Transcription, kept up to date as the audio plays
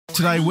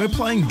Today we're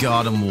playing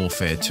Garden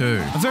Warfare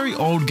 2, a very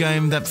old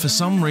game that for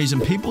some reason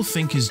people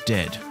think is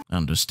dead.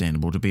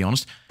 Understandable, to be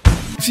honest.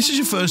 If this is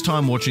your first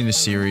time watching this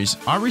series,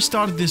 I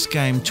restarted this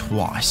game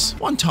twice.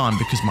 One time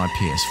because my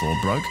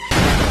PS4 broke,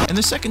 and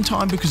the second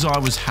time because I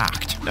was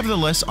hacked.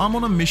 Nevertheless, I'm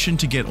on a mission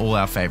to get all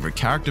our favorite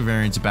character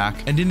variants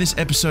back, and in this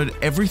episode,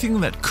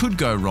 everything that could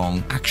go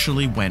wrong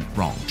actually went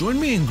wrong. Join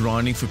me in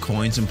grinding for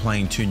coins and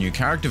playing 2 new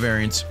character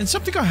variants, and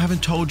something I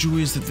haven't told you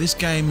is that this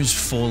game is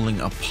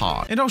falling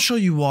apart, and I'll show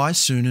you why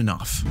soon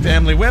enough.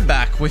 Family, we're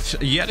back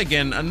with yet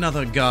again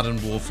another Garden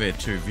Warfare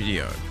 2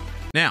 video.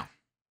 Now,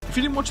 if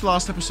you didn't watch the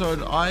last episode,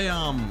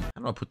 how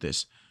do I put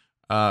this?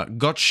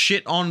 Got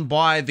shit on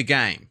by the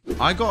game.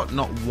 I got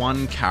not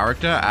one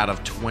character out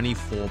of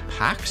 24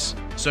 packs.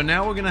 So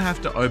now we're gonna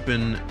have to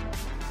open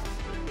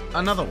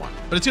another one.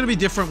 But it's gonna be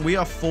different. We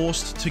are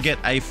forced to get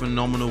a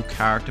phenomenal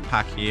character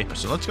pack here.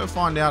 So let's go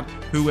find out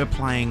who we're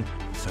playing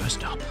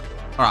first up.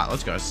 All right,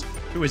 let's go.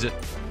 Who is it?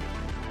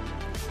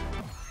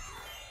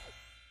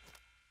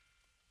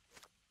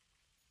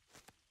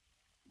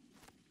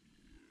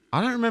 I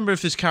don't remember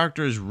if this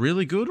character is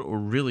really good or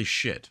really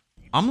shit.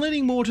 I'm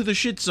leaning more to the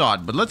shit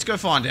side, but let's go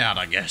find out,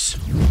 I guess.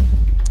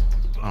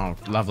 Oh,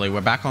 lovely. We're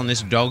back on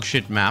this dog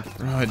shit map.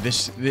 Bro,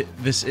 this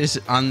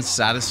is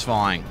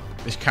unsatisfying.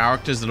 This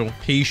character's little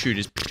pea shoot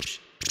is...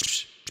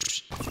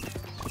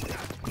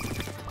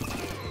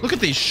 Look at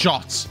these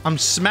shots. I'm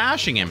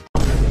smashing him.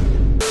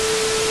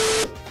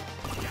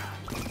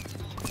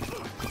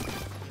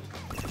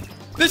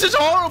 This is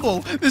horrible.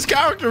 This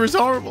character is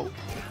horrible.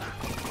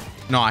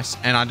 Nice,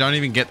 and I don't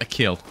even get the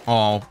kill.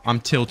 Oh,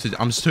 I'm tilted.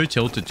 I'm too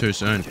tilted too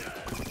soon.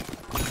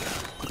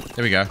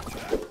 There we go.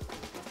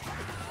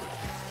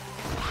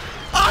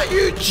 Are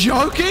you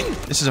joking?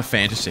 This is a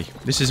fantasy.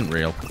 This isn't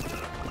real.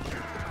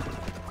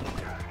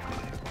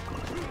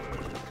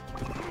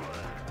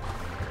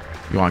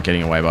 You aren't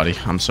getting away, buddy.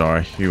 I'm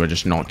sorry. You are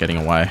just not getting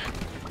away.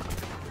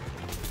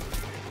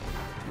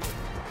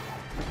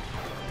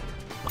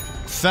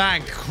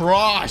 Thank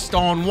Christ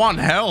on 1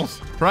 health.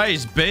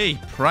 Praise be.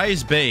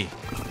 Praise be.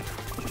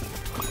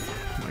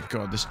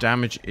 God, this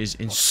damage is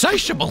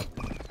insatiable.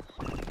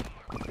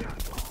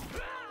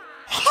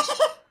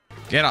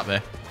 Get up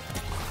there.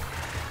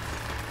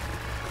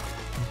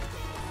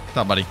 What's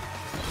up, buddy?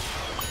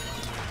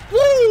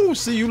 Woo!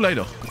 See you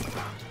later.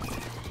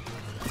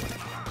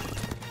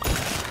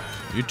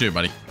 You too,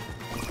 buddy.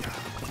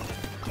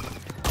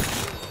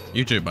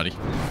 You too, buddy.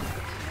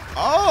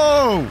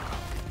 Oh!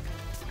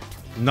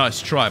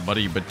 Nice try,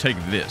 buddy, but take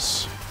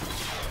this.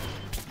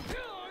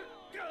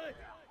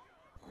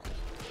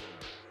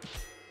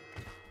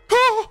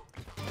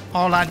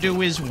 All I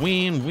do is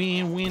win,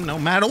 win, win, no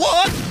matter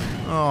what.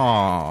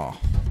 Oh,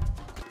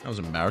 that was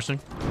embarrassing.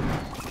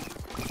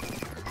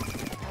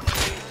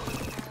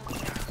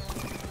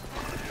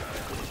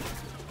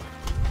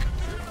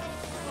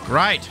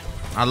 Great.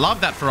 I love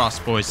that for us,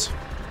 boys. What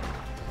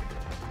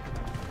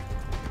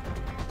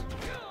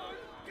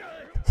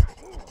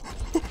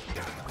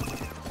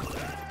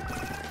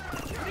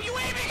are you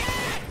aiming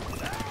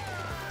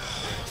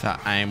at?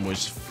 That aim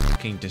was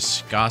fucking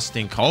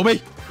disgusting,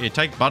 Colby. Here,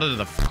 take butter to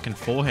the fucking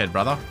forehead,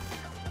 brother.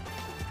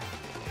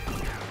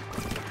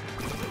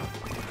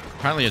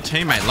 Apparently your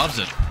teammate loves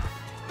it.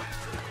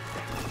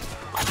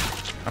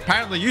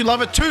 Apparently you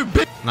love it too,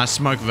 bitch. Nice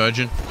smoke,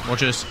 virgin.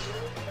 Watch this.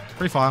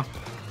 Free fire.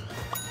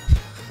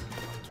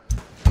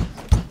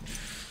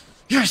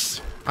 Yes!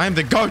 I am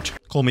the GOAT!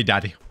 Call me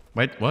daddy.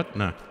 Wait, what?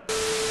 No.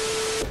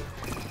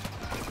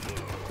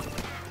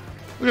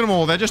 Look at them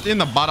all. They're just in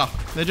the butter.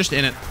 They're just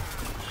in it.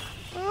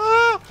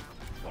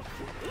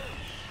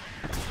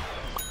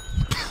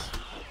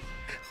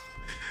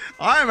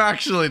 I'm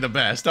actually the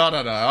best. I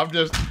don't know. I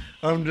don't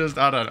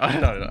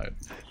know.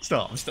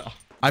 Stop.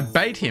 I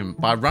bait him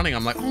by running.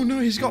 I'm like, oh no,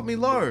 he's got me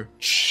low.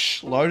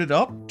 Shh, load it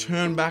up,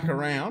 turn back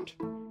around,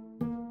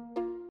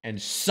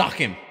 and suck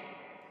him.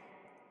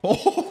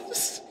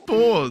 Pause.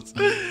 Pause.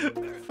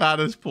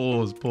 Fattest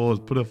pause.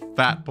 Pause. Put a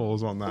fat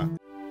pause on that.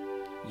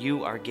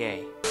 You are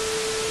gay.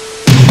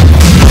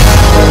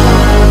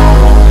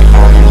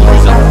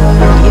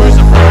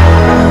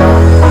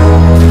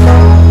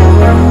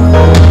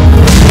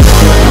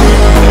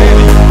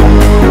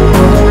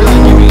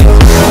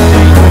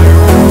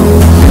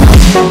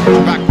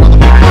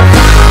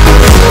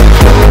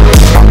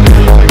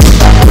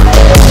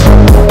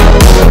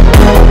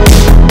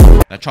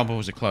 That chopper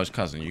was a close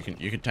cousin. You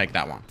can take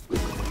that one.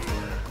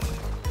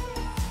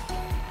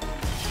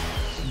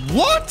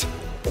 What?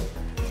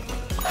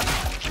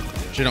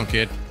 Shit on,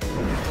 kid.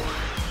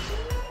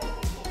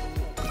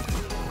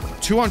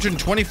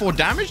 224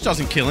 damage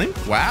doesn't kill him.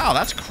 Wow,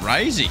 that's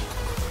crazy.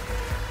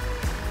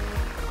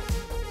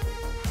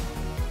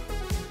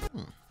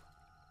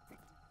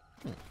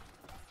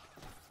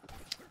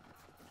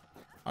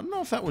 I don't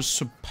know if that was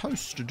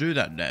supposed to do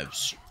that,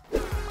 devs.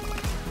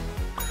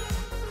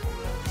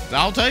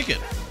 I'll take it.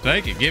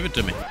 Take it. Give it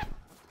to me.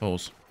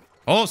 Pause.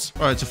 Pause.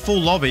 All right, it's a full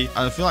lobby.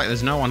 I feel like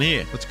there's no one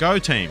here. Let's go,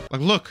 team. Like,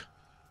 look.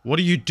 What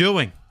are you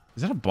doing?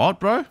 Is that a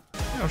bot, bro?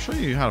 Yeah, I'll show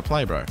you how to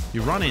play, bro.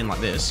 You run in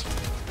like this.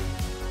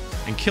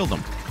 and kill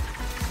them.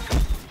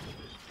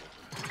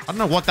 I don't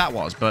know what that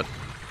was, but...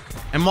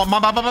 And my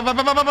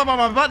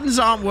buttons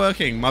aren't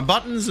working. My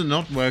buttons are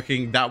not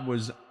working. That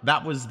was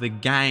the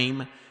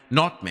game,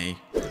 not me.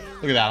 Look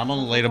at that. I'm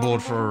on the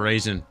leaderboard for a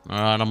reason. All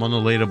right, I'm on the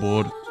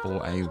leaderboard for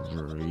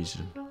a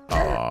reason.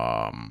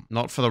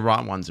 Not for the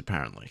right ones,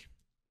 apparently.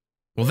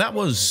 Well, that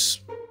was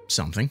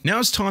something. Now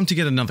it's time to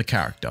get another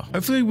character.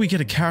 Hopefully we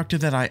get a character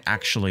that I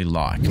actually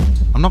like.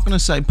 I'm not going to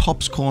say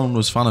Popscorn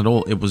was fun at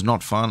all. It was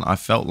not fun. I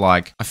felt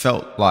like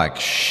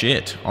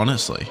shit,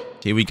 honestly.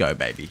 Here we go,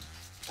 baby.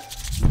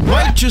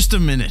 Wait just a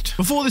minute.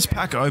 Before this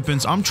pack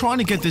opens, I'm trying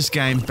to get this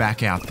game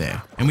back out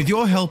there. And with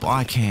your help,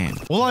 I can.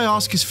 All I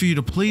ask is for you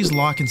to please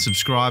like and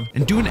subscribe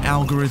and do an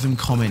algorithm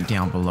comment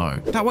down below.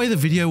 That way the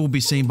video will be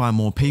seen by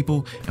more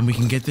people and we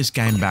can get this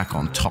game back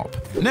on top.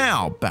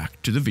 Now,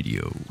 back to the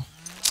video.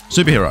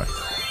 Superhero.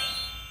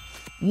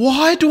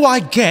 Why do I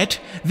get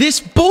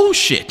this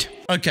bullshit?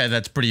 Okay,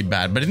 that's pretty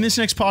bad, but in this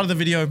next part of the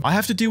video, I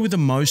have to deal with the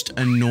most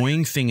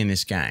annoying thing in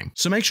this game.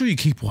 So make sure you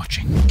keep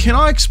watching. Can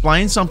I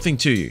explain something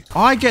to you?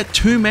 I get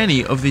too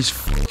many of these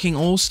fucking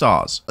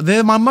all-stars.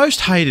 They're my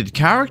most hated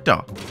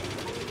character.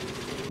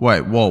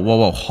 Wait,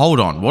 whoa, hold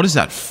on. What is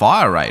that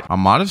fire rate? I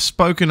might have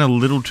spoken a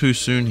little too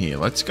soon here.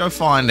 Let's go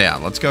find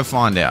out. Let's go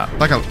find out.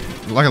 Like a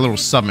little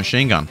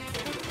submachine gun.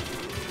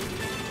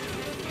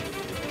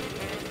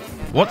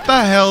 What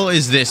the hell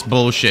is this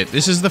bullshit?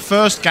 This is the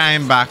first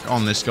game back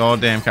on this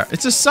goddamn character.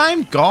 It's the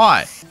same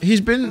guy.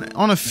 He's been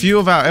on a few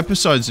of our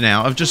episodes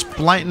now of just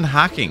blatant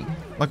hacking.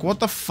 Like,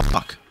 what the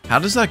fuck? How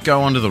does that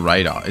go under the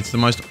radar? It's the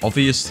most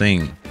obvious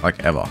thing,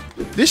 like, ever.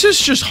 This is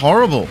just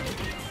horrible.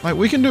 Like,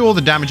 we can do all the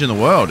damage in the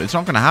world. It's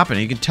not gonna happen.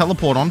 He can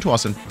teleport onto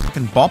us and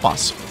fucking bop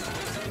us.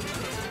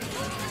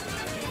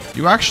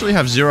 You actually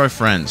have 0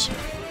 friends.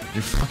 You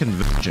fucking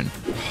virgin.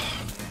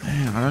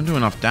 Man, I don't do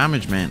enough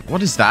damage, man.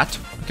 What is that?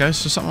 Okay,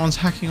 so someone's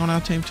hacking on our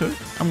team too?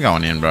 I'm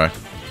going in, bro.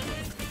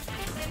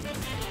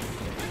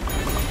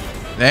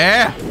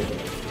 There!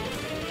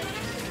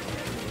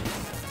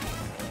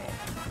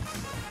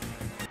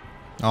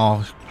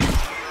 Oh.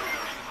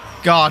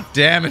 God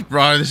damn it,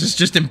 bro. This is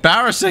just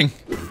embarrassing.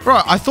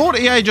 Bro, I thought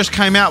EA just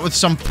came out with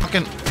some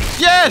fucking...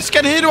 Yes!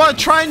 Get here to our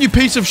train, you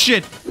piece of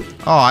shit!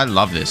 Oh, I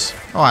love this.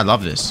 Oh, I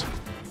love this.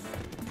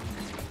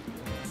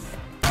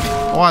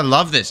 Oh, I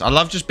love this. I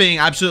love just being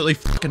absolutely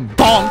fucking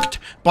bonked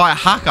by a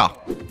hacker.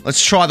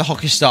 Let's try the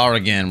hockey star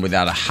again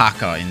without a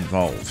hacker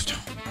involved.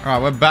 All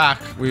right, we're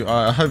back. We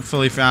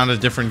hopefully found a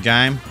different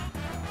game.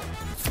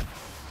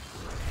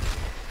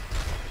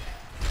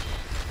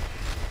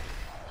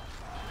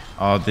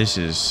 Oh, this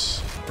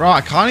is... Bro,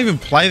 I can't even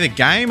play the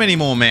game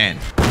anymore, man.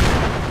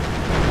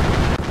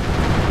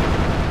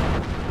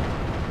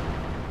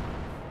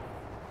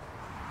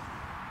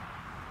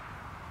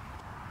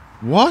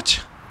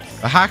 What?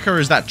 The hacker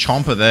is that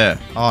chomper there.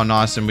 Oh,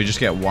 nice. And we just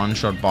get one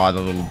shot by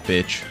the little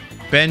bitch.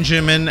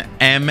 Benjamin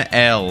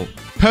ML.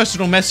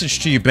 Personal message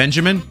to you,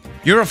 Benjamin.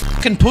 You're a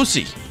fucking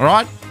pussy, all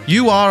right?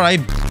 You are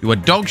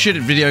dog shit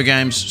at video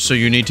games, so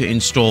you need to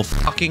install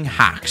fucking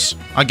hacks.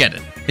 I get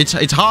it.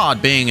 It's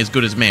hard being as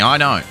good as me, I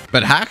know.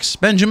 But hacks,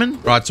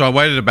 Benjamin? Right, so I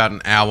waited about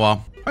an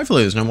hour.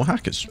 Hopefully there's no more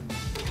hackers.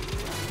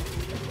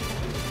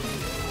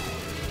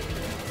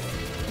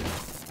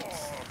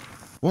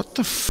 What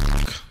the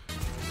fuck?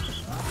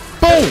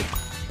 Boom!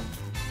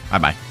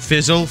 Bye-bye.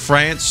 Fizzle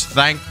France,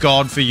 thank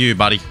God for you,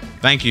 buddy.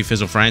 Thank you,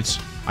 Fizzle France.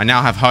 I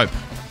now have hope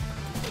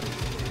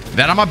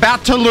that I'm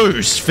about to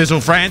lose,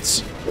 Fizzle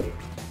France.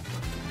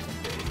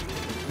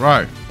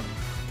 Bro.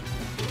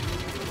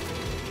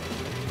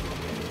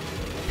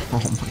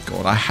 Oh my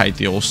God, I hate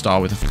the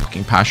All-Star with a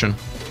fucking passion.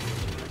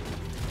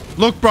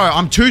 Look, bro,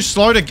 I'm too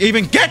slow to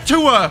even get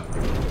to her.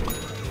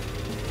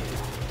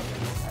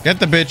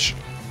 Get the bitch.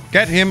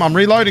 Get him, I'm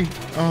reloading.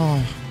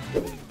 Oh.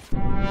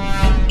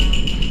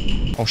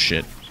 Oh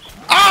shit.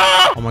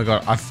 Ah! Oh my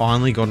God, I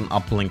finally got an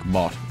uplink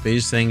bot.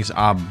 These things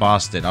are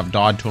busted. I've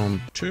died to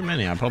them too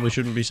many. I probably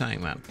shouldn't be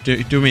saying that.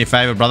 Do me a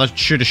favor, brother.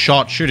 Shoot a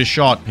shot, shoot a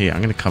shot. Here,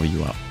 I'm gonna cover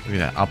you up. Look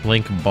at that,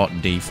 uplink bot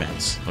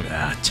defense. Look at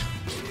that.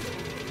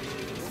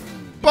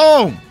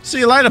 Boom! See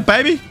you later,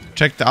 baby.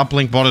 Check the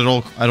uplink bot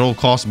at all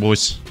costs,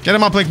 boys. Get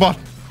him, uplink bot.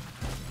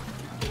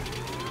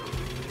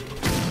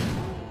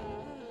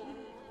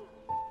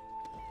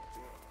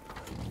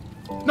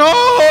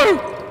 No!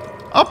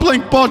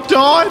 Uplink bot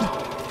died.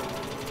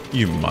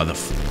 You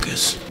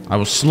motherfuckers. I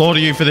will slaughter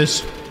you for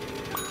this.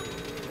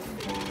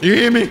 You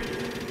hear me?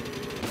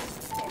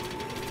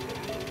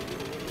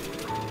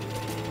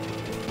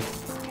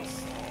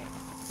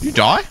 You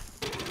die?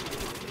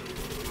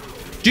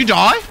 Did you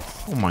die?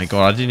 Oh my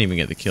God, I didn't even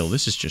get the kill.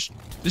 This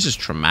is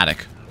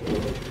traumatic.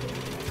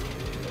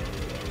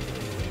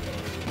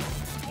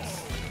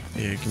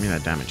 Yeah, give me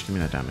that damage. Give me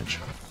that damage.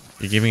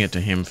 You're giving it to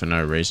him for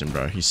no reason,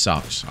 bro. He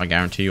sucks. I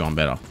guarantee you I'm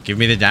better. Give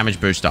me the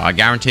damage booster. I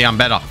guarantee I'm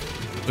better.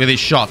 Look at these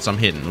shots I'm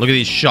hitting. Look at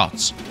these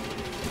shots.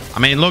 I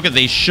mean, look at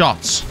these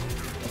shots.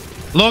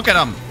 Look at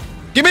them.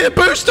 Give me the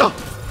booster.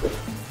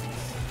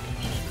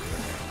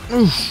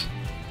 Oof.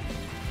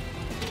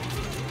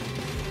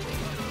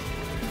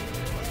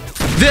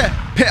 There.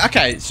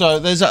 Okay, so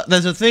there's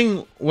a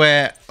thing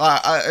where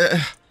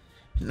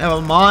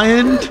never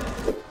mind.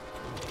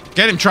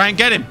 Get him, train,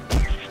 get him.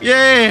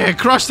 Yeah,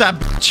 crush that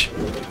bitch.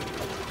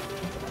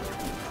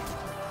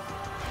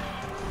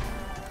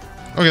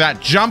 Look at that,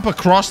 jump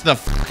across the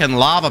fucking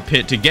lava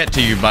pit to get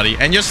to you, buddy,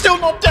 and you're still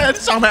not dead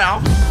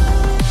somehow.